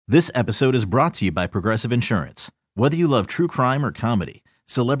This episode is brought to you by Progressive Insurance. Whether you love true crime or comedy,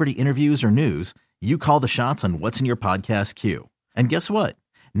 celebrity interviews or news, you call the shots on what's in your podcast queue. And guess what?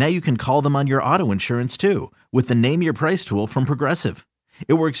 Now you can call them on your auto insurance too with the Name Your Price tool from Progressive.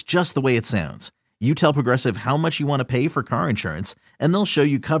 It works just the way it sounds. You tell Progressive how much you want to pay for car insurance, and they'll show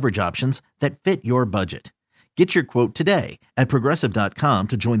you coverage options that fit your budget. Get your quote today at Progressive.com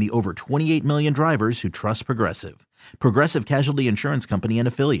to join the over 28 million drivers who trust Progressive. Progressive Casualty Insurance Company and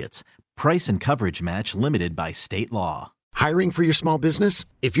Affiliates. Price and coverage match limited by state law. Hiring for your small business?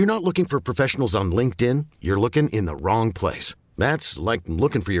 If you're not looking for professionals on LinkedIn, you're looking in the wrong place. That's like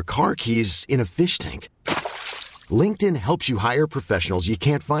looking for your car keys in a fish tank. LinkedIn helps you hire professionals you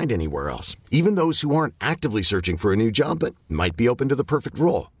can't find anywhere else, even those who aren't actively searching for a new job but might be open to the perfect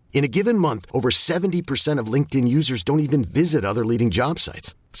role. In a given month, over 70% of LinkedIn users don't even visit other leading job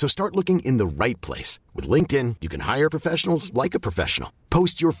sites. So start looking in the right place. With LinkedIn, you can hire professionals like a professional.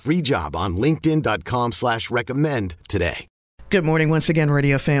 Post your free job on linkedin.com/recommend today. Good morning once again,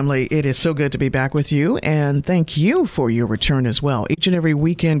 radio family. It is so good to be back with you, and thank you for your return as well. Each and every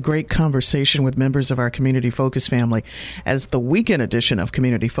weekend, great conversation with members of our Community Focus family as the weekend edition of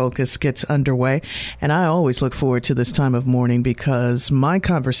Community Focus gets underway. And I always look forward to this time of morning because my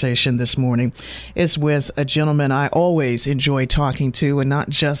conversation this morning is with a gentleman I always enjoy talking to, and not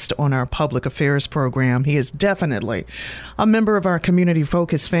just on our public affairs program. He is definitely a member of our Community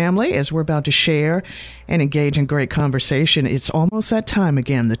Focus family as we're about to share and engage in great conversation. It's almost that time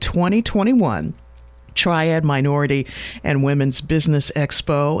again, the 2021 Triad Minority and Women's Business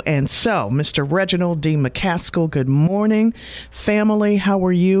Expo. And so, Mr. Reginald D. McCaskill, good morning, family. How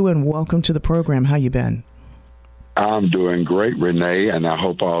are you? And welcome to the program. How you been? I'm doing great, Renee, and I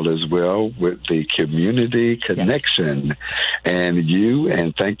hope all is well with the Community Connection. Yes.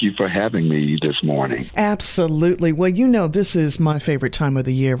 And thank you for having me this morning. Absolutely. Well, you know, this is my favorite time of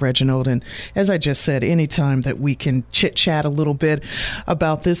the year, Reginald. And as I just said, anytime that we can chit-chat a little bit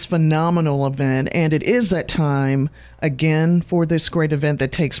about this phenomenal event, and it is that time again for this great event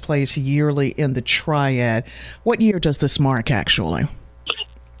that takes place yearly in the Triad. What year does this mark, actually?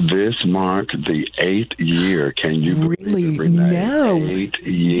 This marked the 8th year. Can you really? Believe it, No. 8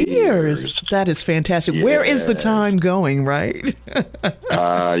 years. That is fantastic. Yes. Where is the time going, right?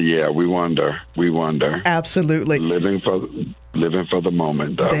 Yeah, we wonder. Absolutely. Living for the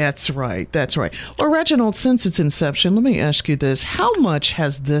moment, though. That's right. Well, Reginald, since its inception, let me ask you this. How much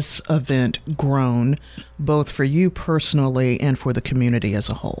has this event grown, both for you personally and for the community as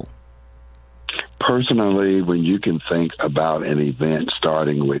a whole? Personally, when you can think about an event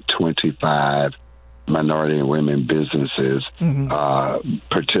starting with 25 minority and women businesses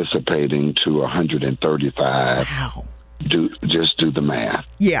participating to 135, wow. Just do the math.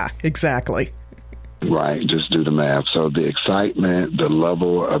 Yeah, exactly. Right, just do the math. So the excitement, the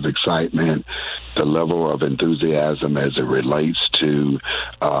level of excitement, the level of enthusiasm as it relates to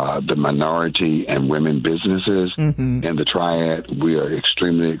the minority and women businesses and the Triad, we are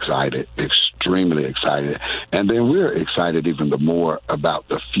extremely excited. And then we're excited even the more about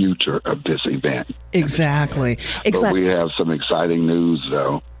the future of this event. Exactly. But we have some exciting news,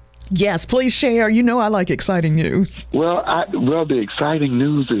 though. Yes, please share. You know I like exciting news. Well, the exciting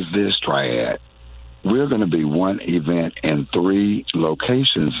news is this, Triad. We're going to be one event in 3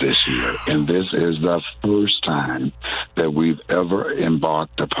 locations this year, and this is the first time that we've ever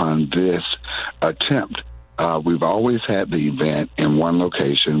embarked upon this attempt. We've always had the event in one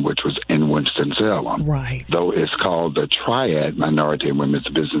location, which was in Winston-Salem. Right. Though it's called the Triad Minority and Women's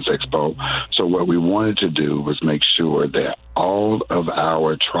Business Expo. So what we wanted to do was make sure that all of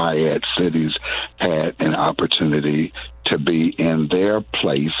our Triad cities had an opportunity to be in their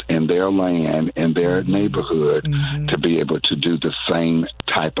place, in their land, in their neighborhood, to be able to do the same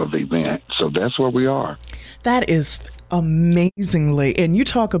type of event. So that's where we are. That is amazingly, and you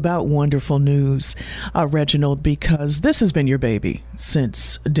talk about wonderful news, Reginald, because this has been your baby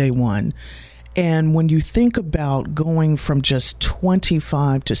since day one. And when you think about going from just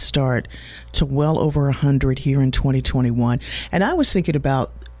 25 to start to well over 100 here in 2021, and I was thinking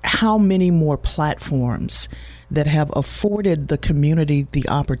about how many more platforms that have afforded the community the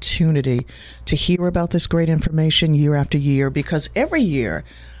opportunity to hear about this great information year after year, because every year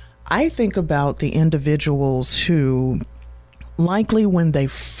I think about the individuals who likely when they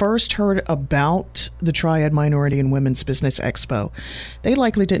first heard about the Triad Minority and Women's Business Expo, they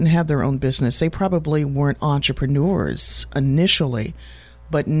likely didn't have their own business. They probably weren't entrepreneurs initially.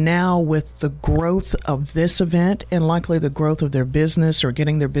 But now with the growth of this event and likely the growth of their business or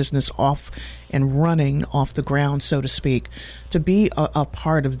getting their business off and running off the ground, so to speak, to be a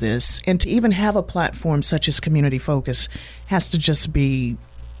part of this and to even have a platform such as Community Focus has to just be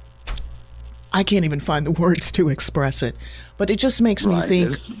I can't even find the words to express it. But it just makes me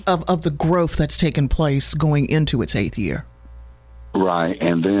think of the growth that's taken place going into its 8th year. Right.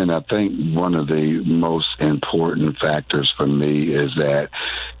 And then I think one of the most important factors for me is that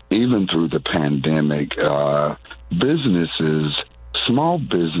even through the pandemic, businesses, small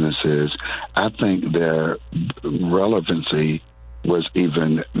businesses, I think their relevancy was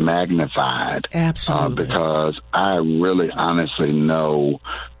even magnified. Absolutely. Because I really honestly know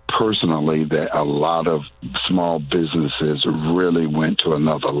personally that a lot of small businesses really went to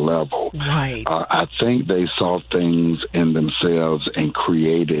another level. Right. I think they saw things in themselves and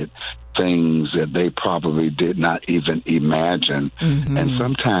created things that they probably did not even imagine. Mm-hmm. And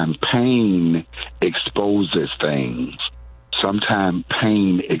sometimes pain exposes things. Sometimes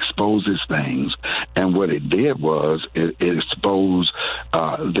pain exposes things, and what it did was it exposed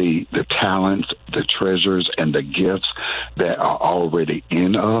the talents, the treasures, and the gifts that are already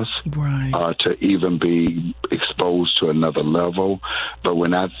in us, right, to even be exposed to another level. But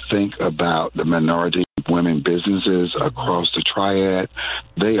when I think about the minority women businesses across the triad,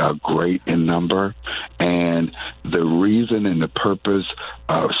 they are great in number, and the reason and the purpose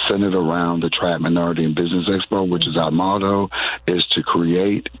centered around the Triad Minority and Business Expo, which is our motto, is to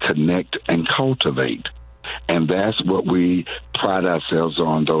create, connect, and cultivate. And that's what we pride ourselves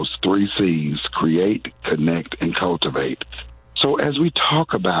on, those 3 C's: create, connect, and cultivate. So as we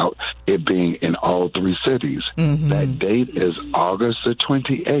talk about it being in all 3 cities, that date is August the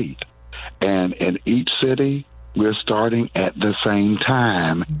 28th. And in each city, we're starting at the same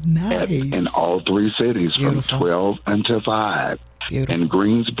time. Nice. In all 3 cities. Beautiful. From 12 until 5. Beautiful. In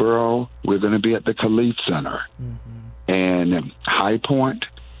Greensboro, we're going to be at the Khalif Center. And High Point,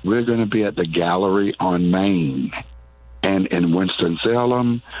 we're going to be at the Gallery on Main. And in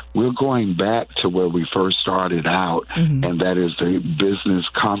Winston-Salem, we're going back to where we first started out, and that is the Business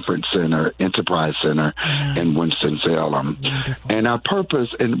Conference Center, Enterprise Center in Winston-Salem. Wonderful. And our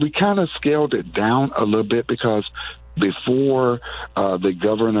purpose, and we kind of scaled it down a little bit because before the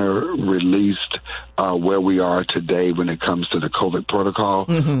governor released where we are today when it comes to the COVID protocol,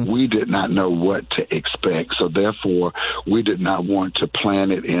 we did not know what to expect. So therefore, we did not want to plan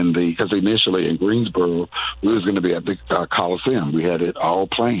it because initially in Greensboro, we was going to be at the Coliseum. We had it all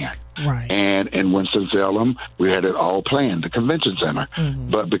planned. Right. And in Winston-Salem, we had it all planned, the convention center.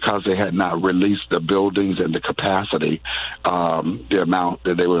 But because they had not released the buildings and the capacity, the amount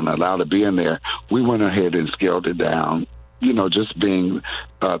that they were going to allow to be in there, we went ahead and scaled it down. Just being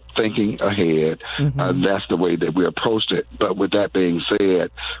thinking ahead. That's the way that we approached it. But with that being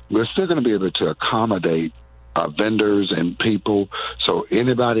said, we're still going to be able to accommodate vendors and people. So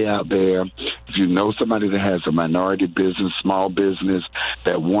anybody out there, if you know somebody that has a minority business, small business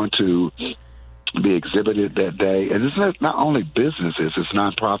that want to be exhibited that day, and it's not only businesses, it's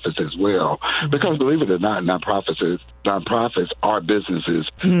nonprofits as well. Because believe it or not, nonprofits are businesses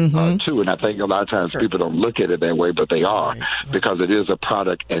too. And I think a lot of times people don't look at it that way, but they are, because it is a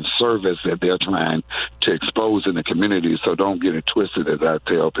product and service that they're trying to expose in the community. So don't get it twisted, as I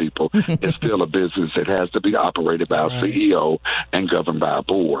tell people. It's still a business that has to be operated by a CEO and governed by a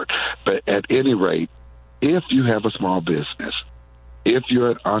board. But at any rate, if you have a small business, if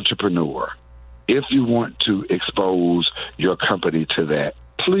you're an entrepreneur, if you want to expose your company to that,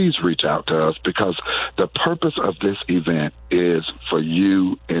 please reach out to us, because the purpose of this event is for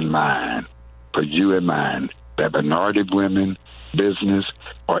you in mind, that minority women business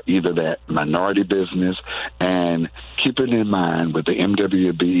or either that minority business, and keeping in mind with the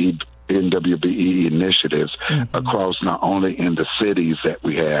NWBE initiatives across not only in the cities that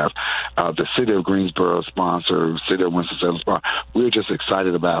we have, the city of Greensboro sponsor, city of Winston-Salem sponsor. We're just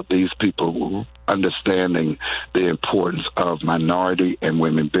excited about these people understanding the importance of minority and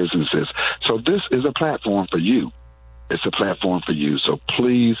women businesses. So this is a platform for you. It's a platform for you. So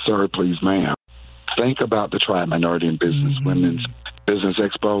please, sir, please, ma'am, think about the Triad Minority and Business Women's Business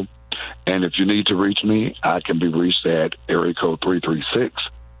Expo. And if you need to reach me, I can be reached at area code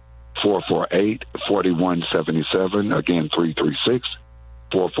 336-448-4177. Again,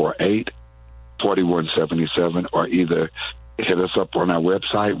 336-448-4177, or either hit us up on our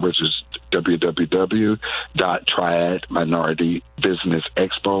website, which is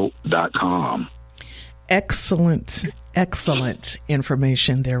www.triadminoritybusinessexpo.com. Excellent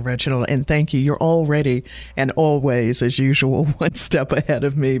information there, Reginald. And thank you. You're already and always, as usual, one step ahead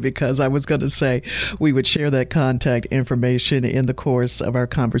of me, because I was going to say we would share that contact information in the course of our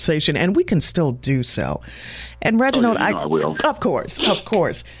conversation, and we can still do so. And Reginald, I will. Of course.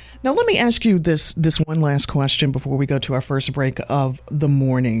 Now, let me ask you this one last question before we go to our first break of the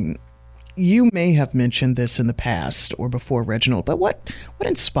morning. You may have mentioned this in the past or before, Reginald, but what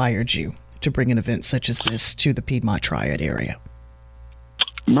inspired you to bring an event such as this to the Piedmont Triad area?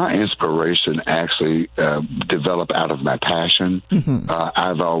 My inspiration actually developed out of my passion.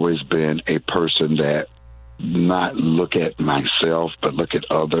 I've always been a person that not look at myself, but look at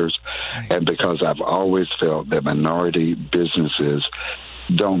others. Right. And because I've always felt that minority businesses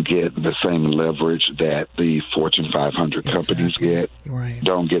don't get the same leverage that the Fortune 500 companies get,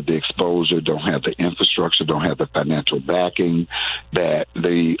 don't get the exposure, don't have the infrastructure, don't have the financial backing that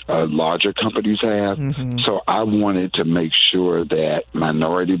the larger companies have. So I wanted to make sure that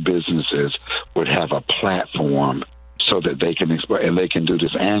minority businesses would have a platform so that they can explore, and they can do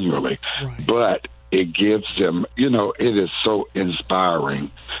this annually. But it gives them, it is so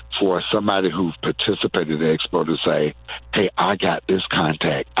inspiring for somebody who participated in the expo to say, hey, I got this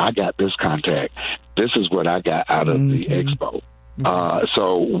contact. This is what I got out of the expo.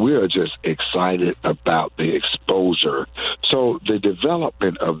 So we're just excited about the exposure. So the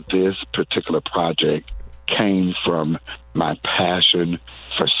development of this particular project came from my passion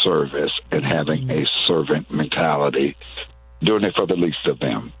for service and having a servant mentality, doing it for the least of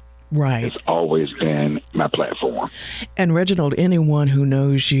them. Right. It's always been my platform. And Reginald, anyone who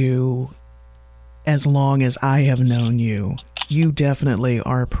knows you as long as I have known you, you definitely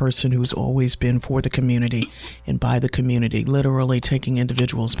are a person who's always been for the community and by the community, literally taking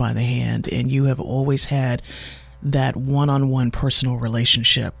individuals by the hand. And you have always had that one-on-one personal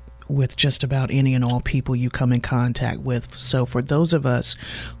relationship with just about any and all people you come in contact with. So for those of us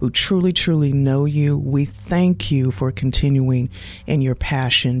who truly, truly know you, we thank you for continuing in your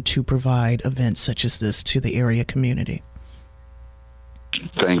passion to provide events such as this to the area community.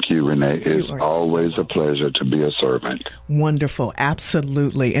 Thank you, Renee. It's always a pleasure to be a servant. Wonderful.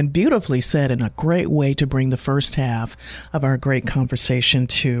 Absolutely. And beautifully said, and a great way to bring the first half of our great conversation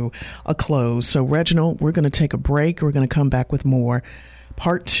to a close. So, Reginald, we're going to take a break. We're going to come back with more.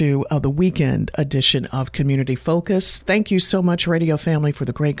 Part 2 of the weekend edition of Community Focus. Thank you so much, radio family, for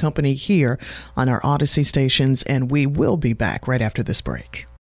the great company here on our Odyssey stations, and we will be back right after this break.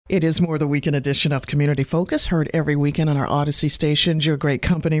 It is more the weekend edition of Community Focus, heard every weekend on our Odyssey stations. Your great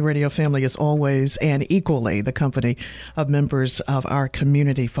company, radio family, is always and equally the company of members of our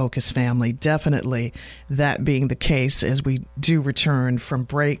Community Focus family. Definitely that being the case as we do return from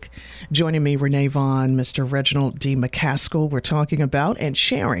break. Joining me, Renee Vaughn, Mr. Reginald D. McCaskill. We're talking about and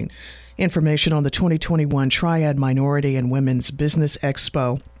sharing information on the 2021 Triad Minority and Women's Business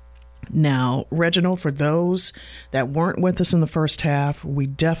Expo. Now, Reginald, for those that weren't with us in the first half, we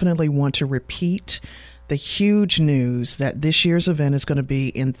definitely want to repeat the huge news that this year's event is going to be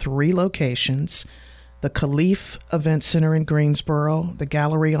in 3 locations: the Khalif Event Center in Greensboro, the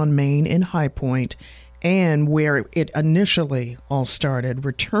Gallery on Main in High Point, and where it initially all started,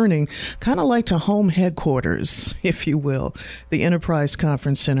 returning kind of like to home headquarters, if you will, the Enterprise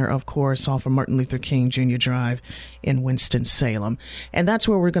Conference Center, of course, off of Martin Luther King Jr. Drive in Winston-Salem. And that's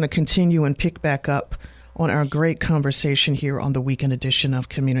where we're going to continue and pick back up on our great conversation here on the weekend edition of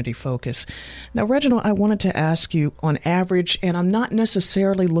Community Focus. Now, Reginald, I wanted to ask you, on average, and I'm not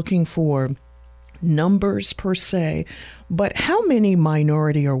necessarily looking for numbers per se, but how many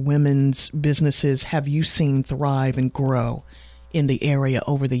minority or women's businesses have you seen thrive and grow in the area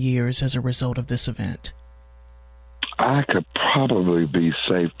over the years as a result of this event? I could probably be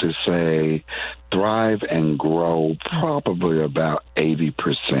safe to say thrive and grow probably about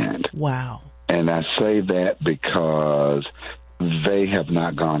 80%. Wow. And I say that because they have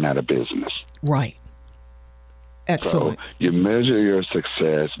not gone out of business. Right. Excellent. So you measure your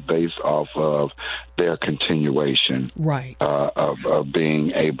success based off of their continuation, right, of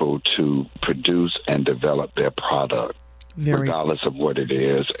being able to produce and develop their product, regardless of what it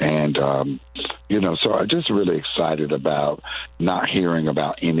is. And, so I'm just really excited about not hearing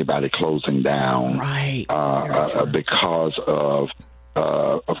about anybody closing down, right, because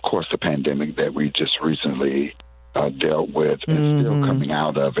of course, the pandemic that we just recently dealt with and still coming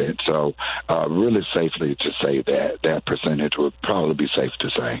out of it. So really safely to say that percentage would probably be safe to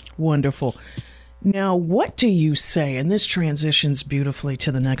say. Wonderful. Now, what do you say, and this transitions beautifully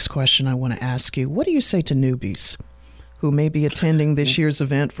to the next question I want to ask you, what do you say to newbies who may be attending this year's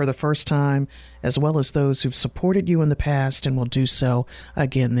event for the first time, as well as those who've supported you in the past and will do so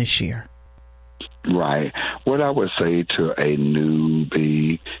again this year? Right. What I would say to a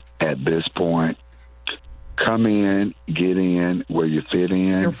newbie at this point, come in, get in where you fit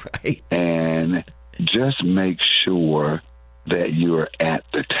in, right, and just make sure that you're at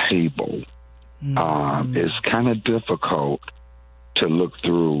the table. It's kind of difficult to look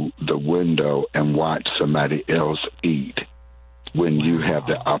through the window and watch somebody else eat when you have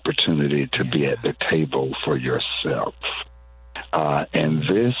the opportunity to be at the table for yourself. And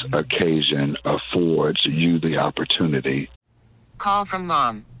this occasion affords you the opportunity. Call from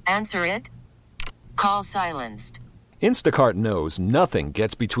mom. Answer it. Call silenced. Instacart knows nothing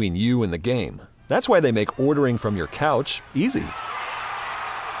gets between you and the game. That's why they make ordering from your couch easy.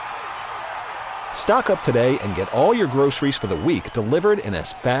 Stock up today and get all your groceries for the week delivered in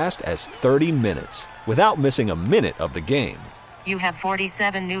as fast as 30 minutes without missing a minute of the game. You have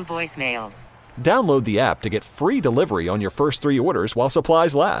 47 new voicemails. Download the app to get free delivery on your first 3 orders while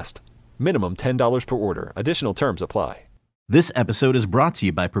supplies last. Minimum $10 per order. Additional terms apply. This episode is brought to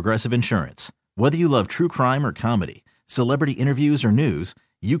you by Progressive Insurance. Whether you love true crime or comedy, celebrity interviews or news,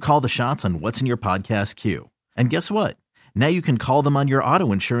 you call the shots on what's in your podcast queue. And guess what? Now you can call them on your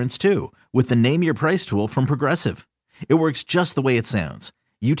auto insurance too with the Name Your Price tool from Progressive. It works just the way it sounds.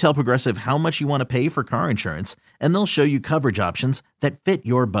 You tell Progressive how much you want to pay for car insurance, and they'll show you coverage options that fit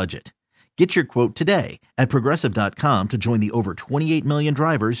your budget. Get your quote today at Progressive.com to join the over 28 million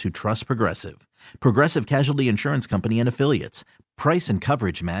drivers who trust Progressive. Progressive Casualty Insurance Company and Affiliates. Price and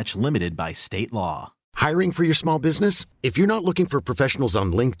coverage match limited by state law. Hiring for your small business? If you're not looking for professionals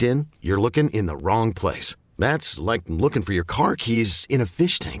on LinkedIn, you're looking in the wrong place. That's like looking for your car keys in a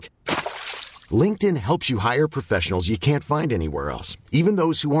fish tank. LinkedIn helps you hire professionals you can't find anywhere else, even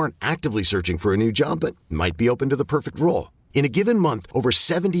those who aren't actively searching for a new job but might be open to the perfect role. In a given month, over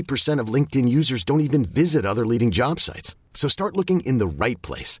 70% of LinkedIn users don't even visit other leading job sites. So start looking in the right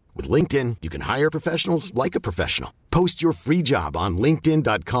place. With LinkedIn, you can hire professionals like a professional. Post your free job on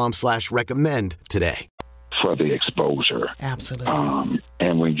linkedin.com/recommend today. For the exposure. Absolutely.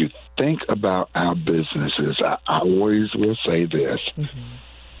 And when you think about our businesses, I always will say this.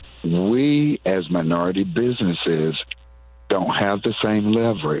 Mm-hmm. We, as minority businesses, don't have the same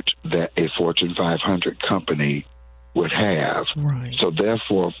leverage that a Fortune 500 company would have. Right. So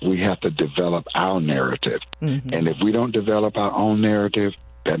therefore, we have to develop our narrative. Mm-hmm. And if we don't develop our own narrative,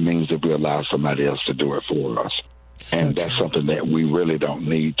 that means that we allow somebody else to do it for us. And that's something that we really don't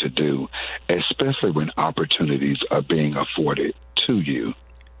need to do, especially when opportunities are being afforded to you.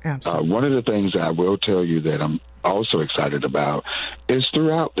 Absolutely. One of the things I will tell you that I'm also excited about is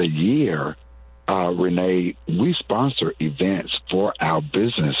throughout the year, Renee, we sponsor events for our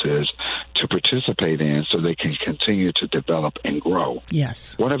businesses to participate in so they can continue to develop and grow.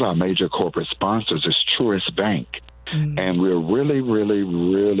 Yes. One of our major corporate sponsors is Truist Bank. And we're really, really,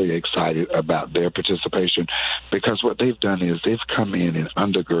 really excited about their participation because what they've done is they've come in and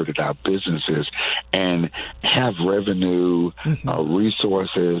undergirded our businesses and have revenue,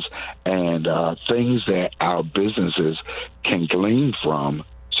 resources, and things that our businesses can glean from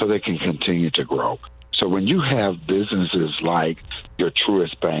so they can continue to grow. So when you have businesses like your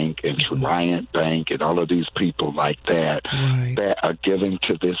Truist Bank and Reliant Bank and all of these people like that that are giving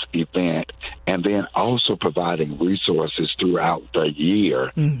to this event and then also providing resources throughout the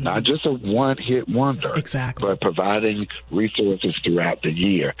year, not just a one-hit wonder, but providing resources throughout the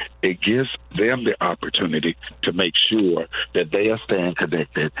year, it gives them the opportunity to make sure that they are staying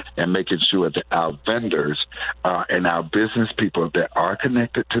connected and making sure that our vendors and our business people that are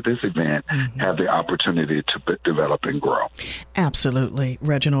connected to this event have the opportunity to develop and grow. Absolutely,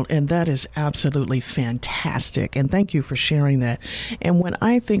 Reginald. And that is absolutely fantastic. And thank you for sharing that. And when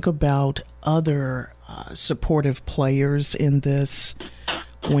I think about other supportive players in this,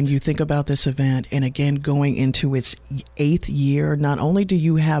 when you think about this event, and again, going into its 8th year, not only do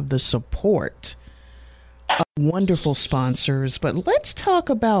you have the support of wonderful sponsors, but let's talk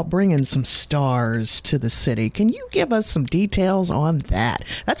about bringing some stars to the city. Can you give us some details on that?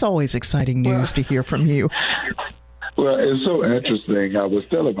 That's always exciting news to hear from you. Well, it's so interesting. I was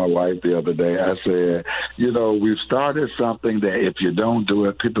telling my wife the other day, I said, we've started something that if you don't do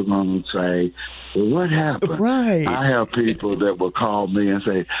it, people are going to say, well, what happened? Right. I have people that will call me and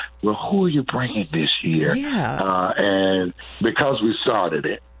say, well, who are you bringing this year? Yeah. And because we started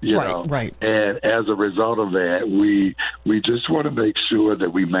it. Right. And as a result of that, we just want to make sure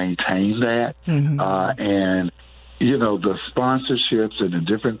that we maintain that. And the sponsorships and the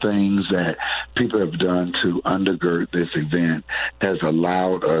different things that people have done to undergird this event has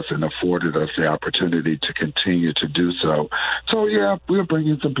allowed us and afforded us the opportunity to continue to do so. So, yeah, we're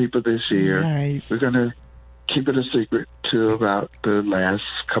bringing some people this year. Nice. We're going to keep it a secret till about the last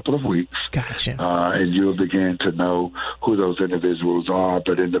couple of weeks. Gotcha. And you'll begin to know who those individuals are.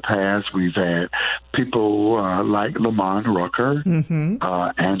 But in the past, we've had people like Lamont Rucker,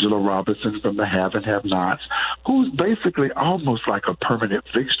 Angela Robinson from the Have and Have Nots, who's basically almost like a permanent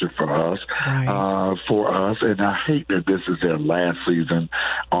fixture for us. And I hate that this is their last season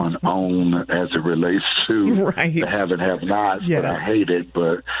on OWN as it relates to the Have and Have Nots. Yes. But I hate it.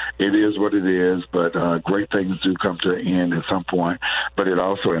 But it is what it is. But great things things do come to an end at some point, but it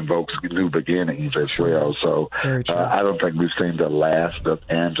also invokes new beginnings as well. So I don't think we've seen the last of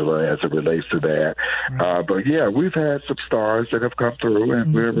Angela as it relates to that. Right. But yeah, we've had some stars that have come through,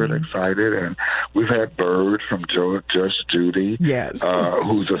 and we're really excited. And we've had Bird from Judge Judy, yes,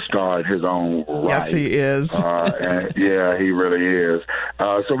 who's a star in his own right. Yes, he is. And yeah, he really is.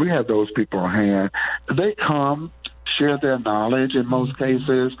 So we have those people on hand. They come, share their knowledge in most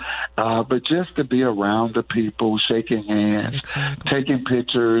cases, but just to be around the people, shaking hands, taking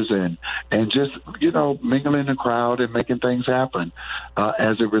pictures, and just, mingling the crowd and making things happen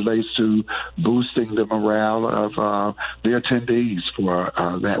as it relates to boosting the morale of the attendees for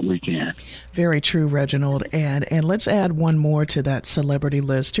that weekend. Very true, Reginald. And let's add one more to that celebrity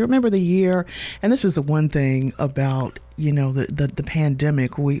list. Do you remember the year? And this is the one thing about, the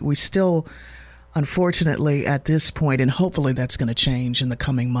pandemic. We still, unfortunately, at this point, and hopefully that's going to change in the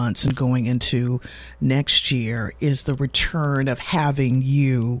coming months and going into next year, is the return of having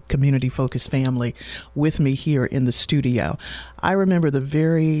you, Community Focused Family, with me here in the studio. I remember the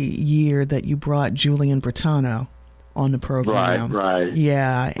very year that you brought Julian Bertano on the program. Right.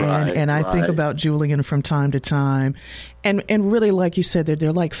 Yeah, and I think about Julian from time to time. And really, like you said,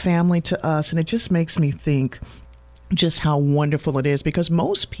 they're like family to us, and it just makes me think just how wonderful it is, because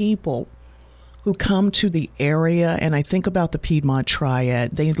most people who come to the area, and I think about the Piedmont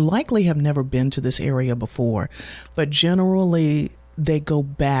Triad, they likely have never been to this area before, but generally they go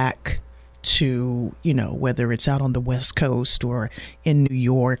back to, whether it's out on the West Coast or in New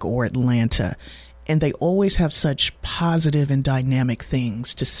York or Atlanta, and they always have such positive and dynamic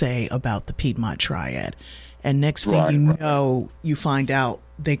things to say about the Piedmont Triad. And next thing you know, you find out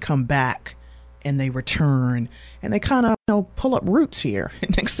they come back and they return, and they kind of pull up roots here.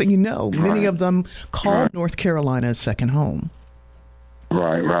 And next thing you know, many of them call North Carolina a second home.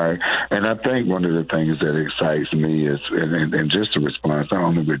 Right. And I think one of the things that excites me is, and just a response, not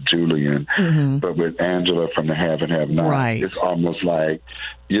only with Julian, but with Angela from the Have and Have Not. Right. It's almost like,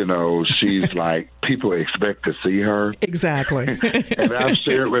 she's like, people expect to see her. Exactly. And I've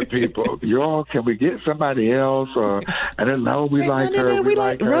shared with people, y'all, can we get somebody else? I didn't know we like her. We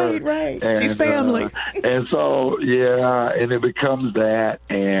like her. Right. And, she's family. And so, and it becomes that.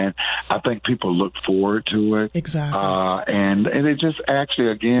 And I think people look forward to it. Exactly. And it just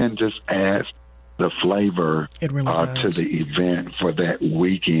actually, again, just adds the flavor it really to the event for that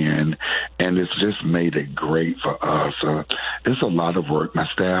weekend, and it's just made it great for us. It's a lot of work. My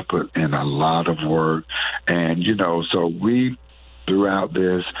staff put in a lot of work, and so we, throughout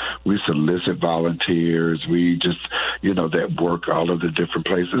this, we solicit volunteers. We just, that work all of the different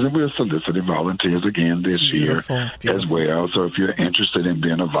places, and we're soliciting volunteers again this year as well. So if you're interested in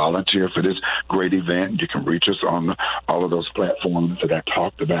being a volunteer for this great event, you can reach us on all of those platforms that I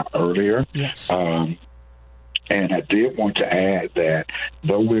talked about earlier. Yes. And I did want to add that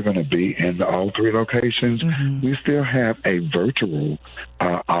though we're going to be in all three locations, we still have a virtual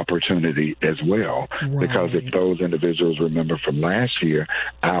opportunity as well. Right. Because if those individuals remember from last year,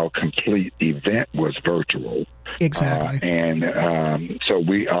 our complete event was virtual. Exactly. So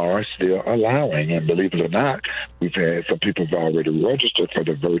we are still allowing, and believe it or not, we've had some people who've already registered for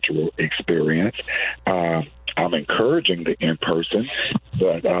the virtual experience. I'm encouraging the in-person,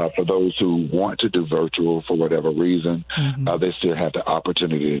 but for those who want to do virtual for whatever reason, they still have the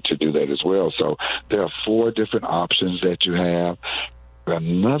opportunity to do that as well. So there are 4 different options that you have.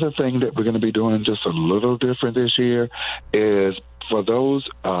 Another thing that we're going to be doing just a little different this year is for those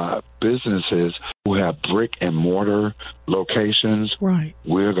businesses who have brick and mortar locations,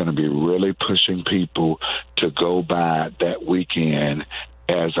 we're going to be really pushing people to go by that weekend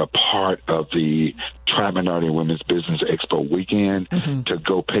as a part of the Tri-Minority Women's Business Expo weekend to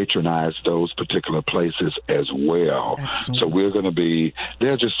go patronize those particular places as well. Excellent. So we're going to be,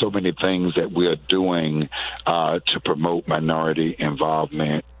 there are just so many things that we're doing to promote minority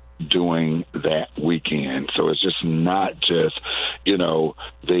involvement doing that weekend. So it's just not just, the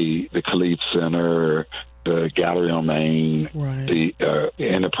Khalif Center, the Gallery on Main, the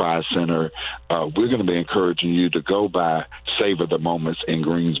Enterprise Center. We're going to be encouraging you to go by Savor the Moments in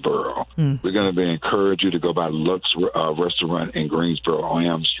Greensboro. We're going to be encouraging you to go by Lux Restaurant in Greensboro on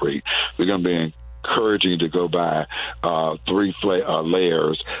Elm Street. We're going to be encouraging you to go by 3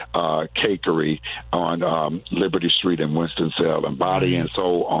 Layers Cakery on Liberty Street in Winston-Salem, Body and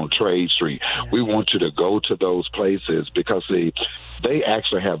Soul on Trade Street. Yes. We want you to go to those places because they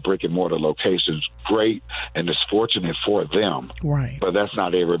actually have brick and mortar locations, great, and it's fortunate for them. Right. But that's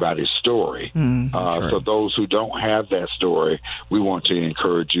not everybody's story. So those who don't have that story, we want to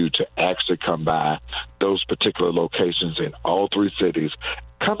encourage you to actually come by those particular locations in all 3 cities.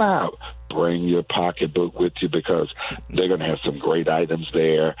 Come out. Bring your pocketbook with you because they're going to have some great items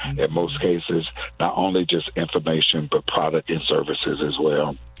there. In most cases, not only just information, but product and services as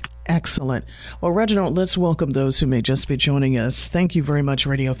well. Excellent. Well, Reginald, let's welcome those who may just be joining us. Thank you very much,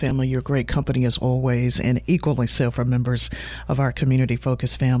 Radio Family. Your great company as always, and equally so for members of our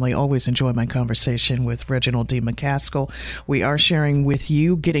community-focused family. Always enjoy my conversation with Reginald D. McCaskill. We are sharing with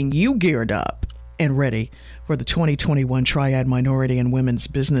you, getting you geared up and ready for the 2021 Triad Minority and Women's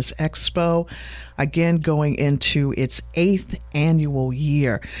Business Expo, again going into its 8th annual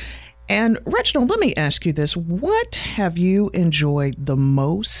year. And Reginald, let me ask you this. What have you enjoyed the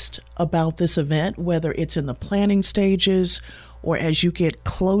most about this event, whether it's in the planning stages or as you get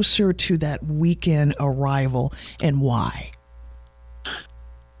closer to that weekend arrival, and why?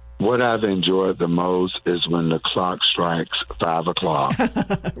 What I've enjoyed the most is when the clock strikes 5 o'clock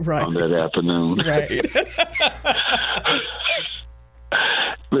right. on that afternoon. Right.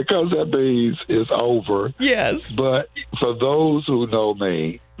 Because that means it's over. Yes. But for those who know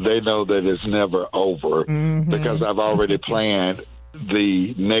me, they know that it's never over because I've already planned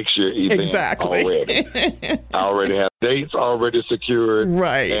the next year event already. I already have dates already secured.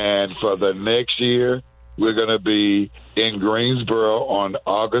 Right. And for the next year, we're going to be in Greensboro on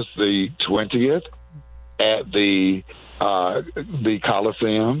August the 20th at the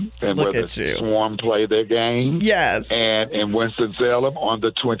Coliseum, and Look where at the you. Swarm play their game. Yes. And in Winston-Salem on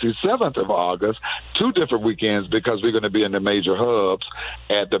the 27th of August, 2 different weekends because we're going to be in the major hubs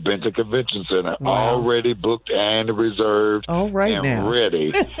at the Benton Convention Center. Wow. Already booked and reserved. All right and now.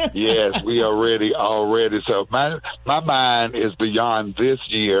 ready. Yes, we are ready already. So my mind is beyond this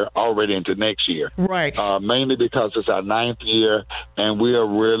year, already into next year. Right. Mainly because it's our 9th year, and we are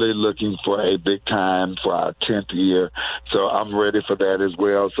really looking for a big time for our 10th year. So I'm ready for that as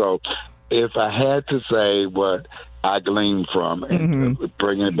well. So if I had to say what I gleaned from and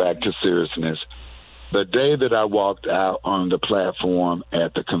bringing it back to seriousness, the day that I walked out on the platform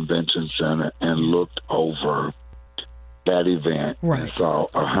at the convention center and looked over that event and saw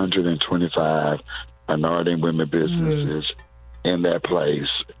 125 minority and women businesses in that place,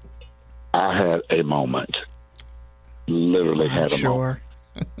 I had a moment. Literally had a moment.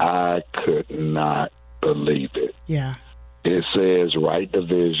 I could not believe it. Yeah. It says, write the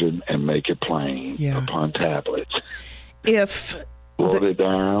vision and make it plain upon tablets. Wrote it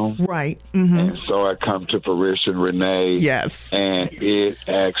down. Right. And so I come to fruition, Renee. Yes. And it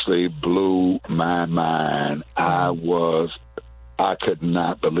actually blew my mind. I could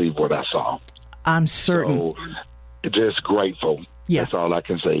not believe what I saw. I'm certain. So, just grateful. Yeah. That's all I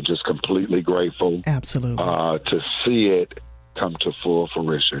can say. Just completely grateful. Absolutely. To see it come to full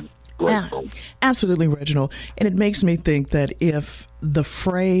fruition. Grateful. Absolutely, Reginald. And it makes me think that if the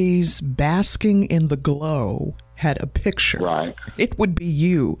phrase basking in the glow had a picture, it would be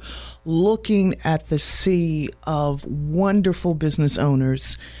you looking at the sea of wonderful business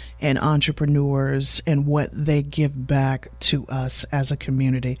owners and entrepreneurs and what they give back to us as a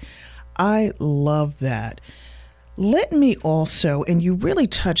community. I love that. Let me also, and you really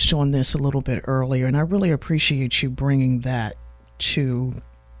touched on this a little bit earlier, and I really appreciate you bringing that to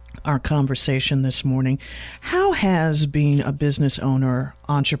our conversation this morning. How has being a business owner,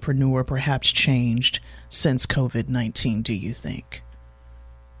 entrepreneur perhaps changed since COVID-19, do you think?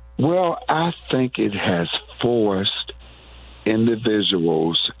 Well, I think it has forced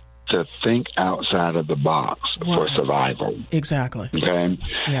individuals to think outside of the box for survival. Exactly. Okay?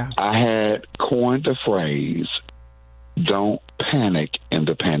 Yeah. I had coined the phrase, don't panic in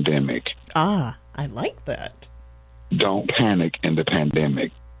the pandemic. I like that. Don't panic in the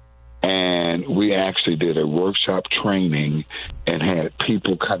pandemic. And we actually did a workshop training and had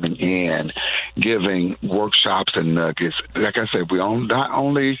people coming in giving workshops and nuggets. Like I said, we not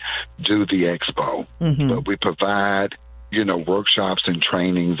only do the expo, but we provide, workshops and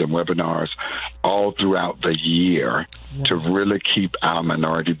trainings and webinars all throughout the year to really keep our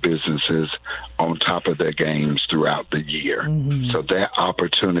minority businesses on top of their games throughout the year. So that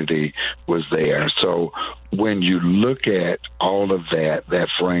opportunity was there. So when you look at all of that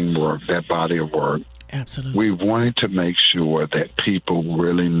framework, that body of work, absolutely, we wanted to make sure that people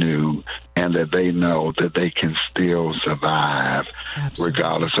really knew and that they know that they can still survive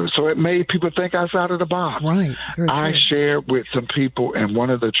regardless of. So it made people think outside of the box. Right. I shared with some people in one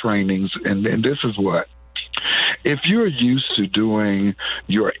of the trainings, and this is what. If you're used to doing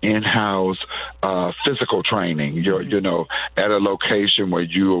your in-house physical training, at a location where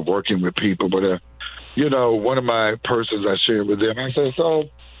you are working with people, but one of my persons I shared with them, I said, so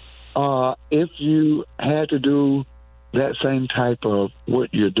if you had to do that same type of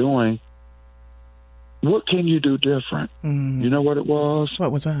what you're doing, what can you do different? You know what it was?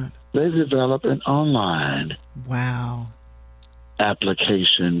 What was that? They developed an online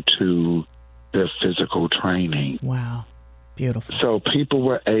application to their physical training. Wow. Beautiful. So people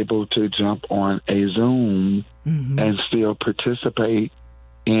were able to jump on a Zoom and still participate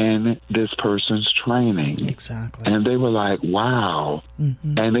in this person's training. Exactly. And they were like, wow.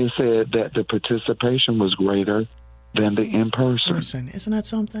 And they said that the participation was greater than the in-person. Isn't that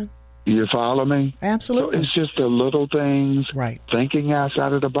something? You follow me? Absolutely. So it's just the little things, thinking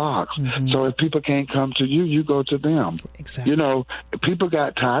outside of the box. So if people can't come to you, you go to them. Exactly. You know, people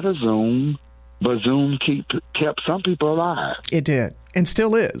got tired of Zoom, but Zoom kept some people alive. It did, and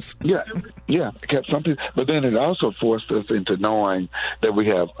still is. Yeah, it kept some people. But then it also forced us into knowing that we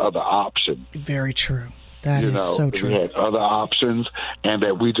have other options. Very true. That is so true. We had other options, and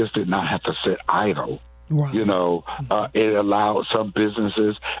that we just did not have to sit idle. Right. You know, it allowed some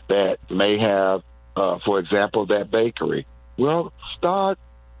businesses that may have, for example, that bakery. Well, start,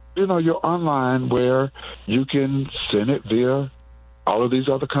 your online where you can send it via all of these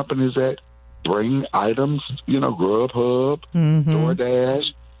other companies that bring items, Grubhub,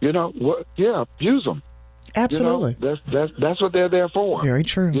 DoorDash, use them. Absolutely. That's what they're there for. Very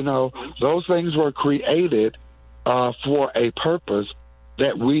true. Those things were created for a purpose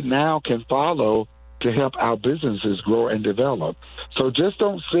that we now can follow to help our businesses grow and develop. So just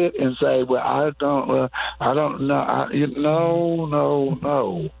don't sit and say, well, I don't know.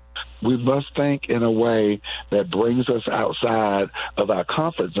 No. We must think in a way that brings us outside of our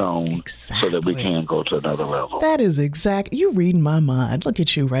comfort zone so that we can go to another level. That is exact. You read my mind. Look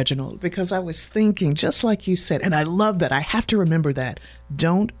at you, Reginald, because I was thinking, just like you said, and I love that. I have to remember that.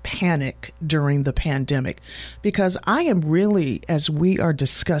 Don't panic during the pandemic, because I am really, as we are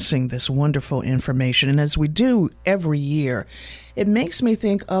discussing this wonderful information, and as we do every year, it makes me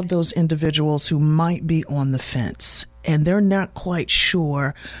think of those individuals who might be on the fence and they're not quite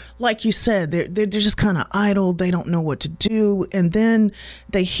sure. Like you said, they're just kind of idle. They don't know what to do. And then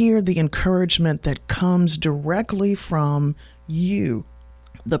they hear the encouragement that comes directly from you,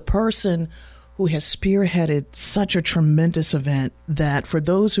 the person who has spearheaded such a tremendous event that for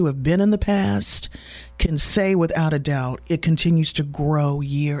those who have been in the past can say without a doubt it continues to grow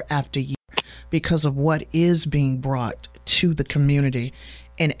year after year because of what is being brought to the community.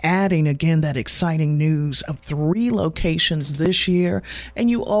 And adding again that exciting news of 3 locations this year, and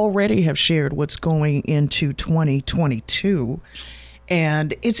you already have shared what's going into 2022.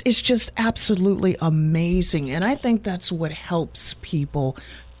 And it's just absolutely amazing. And I think that's what helps people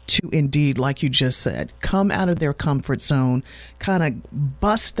to indeed, like you just said, come out of their comfort zone, kind of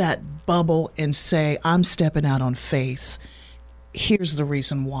bust that bubble and say, I'm stepping out on faith. Here's the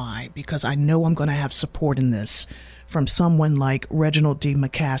reason why, because I know I'm going to have support in this from someone like Reginald D.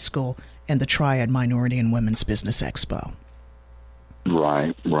 McCaskill and the Triad Minority and Women's Business Expo.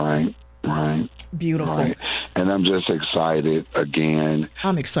 Right. Beautiful. Right. And I'm just excited again.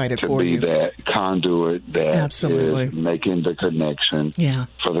 I'm excited to be that conduit that Absolutely. Is making the connection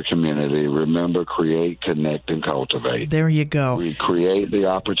for the community. Remember, create, connect, and cultivate. There you go. We create the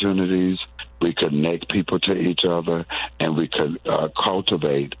opportunities, we connect people to each other, and we could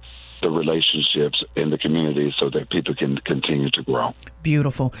cultivate the relationships in the community so that people can continue to grow.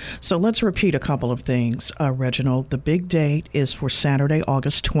 Beautiful. So let's repeat a couple of things, Reginald. The big date is for Saturday,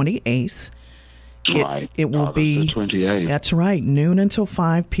 August 28th. It will August be the 28th. That's right, noon until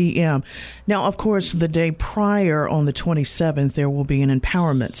 5 p.m. Now, of course, the day prior on the 27th, there will be an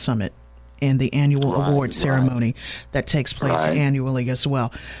empowerment summit and the annual award ceremony that takes place annually as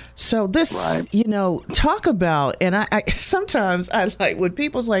well. So this, talk about, and I sometimes I like when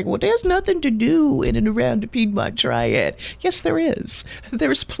people's like, well, there's nothing to do in and around the Piedmont Triad. Yes, there is.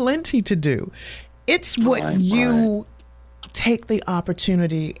 There's plenty to do. It's what you take the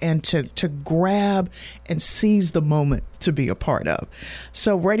opportunity and to grab and seize the moment to be a part of.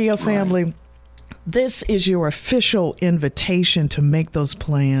 So radio family, this is your official invitation to make those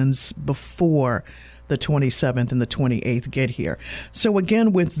plans before the 27th and the 28th get here. So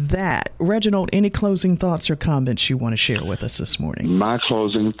again, with that, Reginald, any closing thoughts or comments you want to share with us this morning? My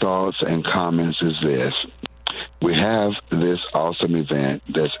closing thoughts and comments is this. We have this awesome event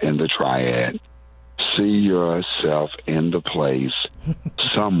that's in the Triad. See yourself in the place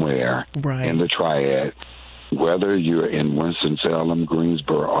somewhere in the Triad, whether you're in Winston-Salem,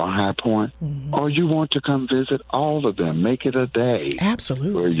 Greensboro, or High Point, or you want to come visit all of them. Make it a day.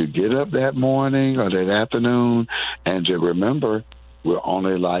 Absolutely. Where you get up that morning or that afternoon, and to remember, we're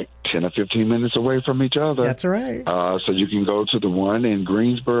only like 10 or 15 minutes away from each other. That's right. So you can go to the one in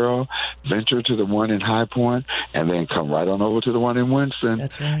Greensboro, venture to the one in High Point, and then come right on over to the one in Winston.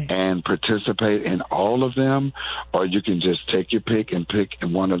 That's right. And participate in all of them, or you can just take your pick and pick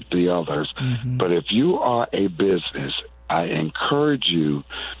in one of the others. Mm-hmm. But if you are a business, I encourage you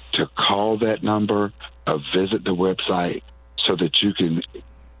to call that number or visit the website so that you can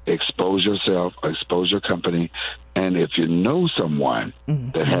expose yourself, expose your company. And if you know someone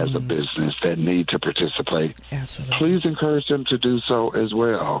that has a business that need to participate, absolutely, please encourage them to do so as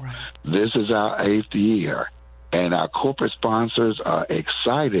well. Right. This is our 8th year, and our corporate sponsors are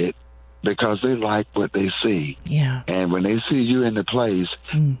excited because they like what they see. Yeah. And when they see you in the place,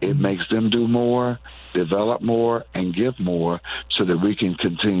 it makes them do more, develop more, and give more so that we can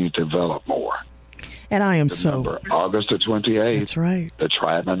continue to develop more. And I am Remember, August the 28th. That's right. The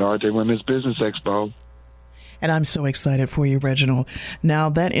Triad Minority Women's Business Expo. And I'm so excited for you, Reginald. Now,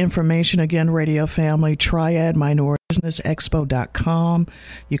 that information, again, radio family, triadminoritybusinessexpo.com.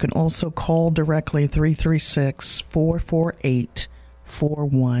 You can also call directly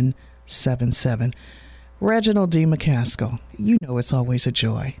 336-448-4177. Reginald D. McCaskill, you know it's always a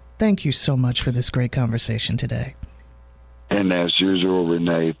joy. Thank you so much for this great conversation today. And as usual,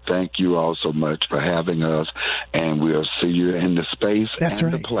 Renee, thank you all so much for having us. And we'll see you in the space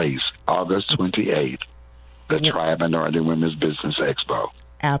the place, August 28th, the Triad Minority Women's Business Expo.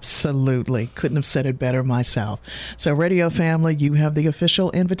 Absolutely. Couldn't have said it better myself. So, radio family, you have the official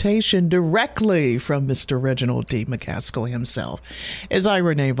invitation directly from Mr. Reginald D. McCaskill himself. As I,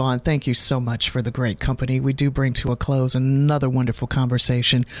 Renee Vaughn, thank you so much for the great company. We do bring to a close another wonderful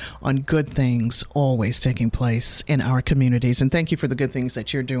conversation on good things always taking place in our communities. And thank you for the good things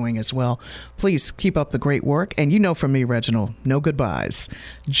that you're doing as well. Please keep up the great work. And you know from me, Reginald, no goodbyes,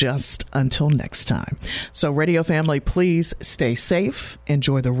 just until next time. So, radio family, please stay safe.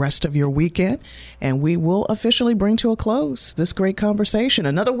 Enjoy the rest of your weekend, and we will officially bring to a close this great conversation.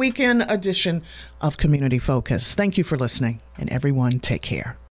 Another weekend edition of Community Focus. Thank you for listening, and everyone take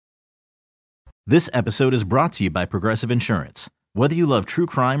care. This episode is brought to you by Progressive Insurance. Whether you love true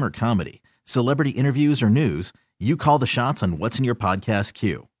crime or comedy, celebrity interviews or news, you call the shots on what's in your podcast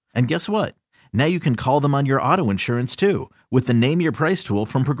queue. And guess what? Now you can call them on your auto insurance too with the Name Your Price tool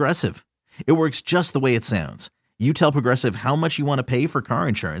from Progressive. It works just the way it sounds. You tell Progressive how much you want to pay for car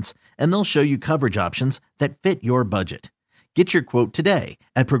insurance, and they'll show you coverage options that fit your budget. Get your quote today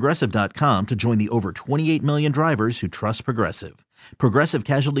at Progressive.com to join the over 28 million drivers who trust Progressive. Progressive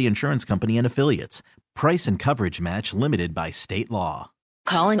Casualty Insurance Company and Affiliates. Price and coverage match limited by state law.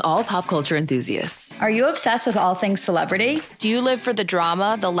 Calling all pop culture enthusiasts. Are you obsessed with all things celebrity? Do you live for the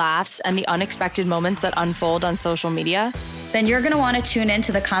drama, the laughs, and the unexpected moments that unfold on social media? Then you're going to want to tune in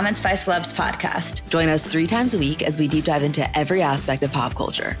to the Comments by Celebs podcast. Join us 3 times a week as we deep dive into every aspect of pop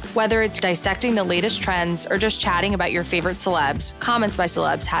culture. Whether it's dissecting the latest trends or just chatting about your favorite celebs, Comments by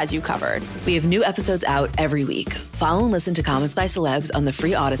Celebs has you covered. We have new episodes out every week. Follow and listen to Comments by Celebs on the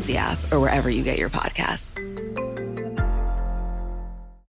free Odyssey app or wherever you get your podcasts.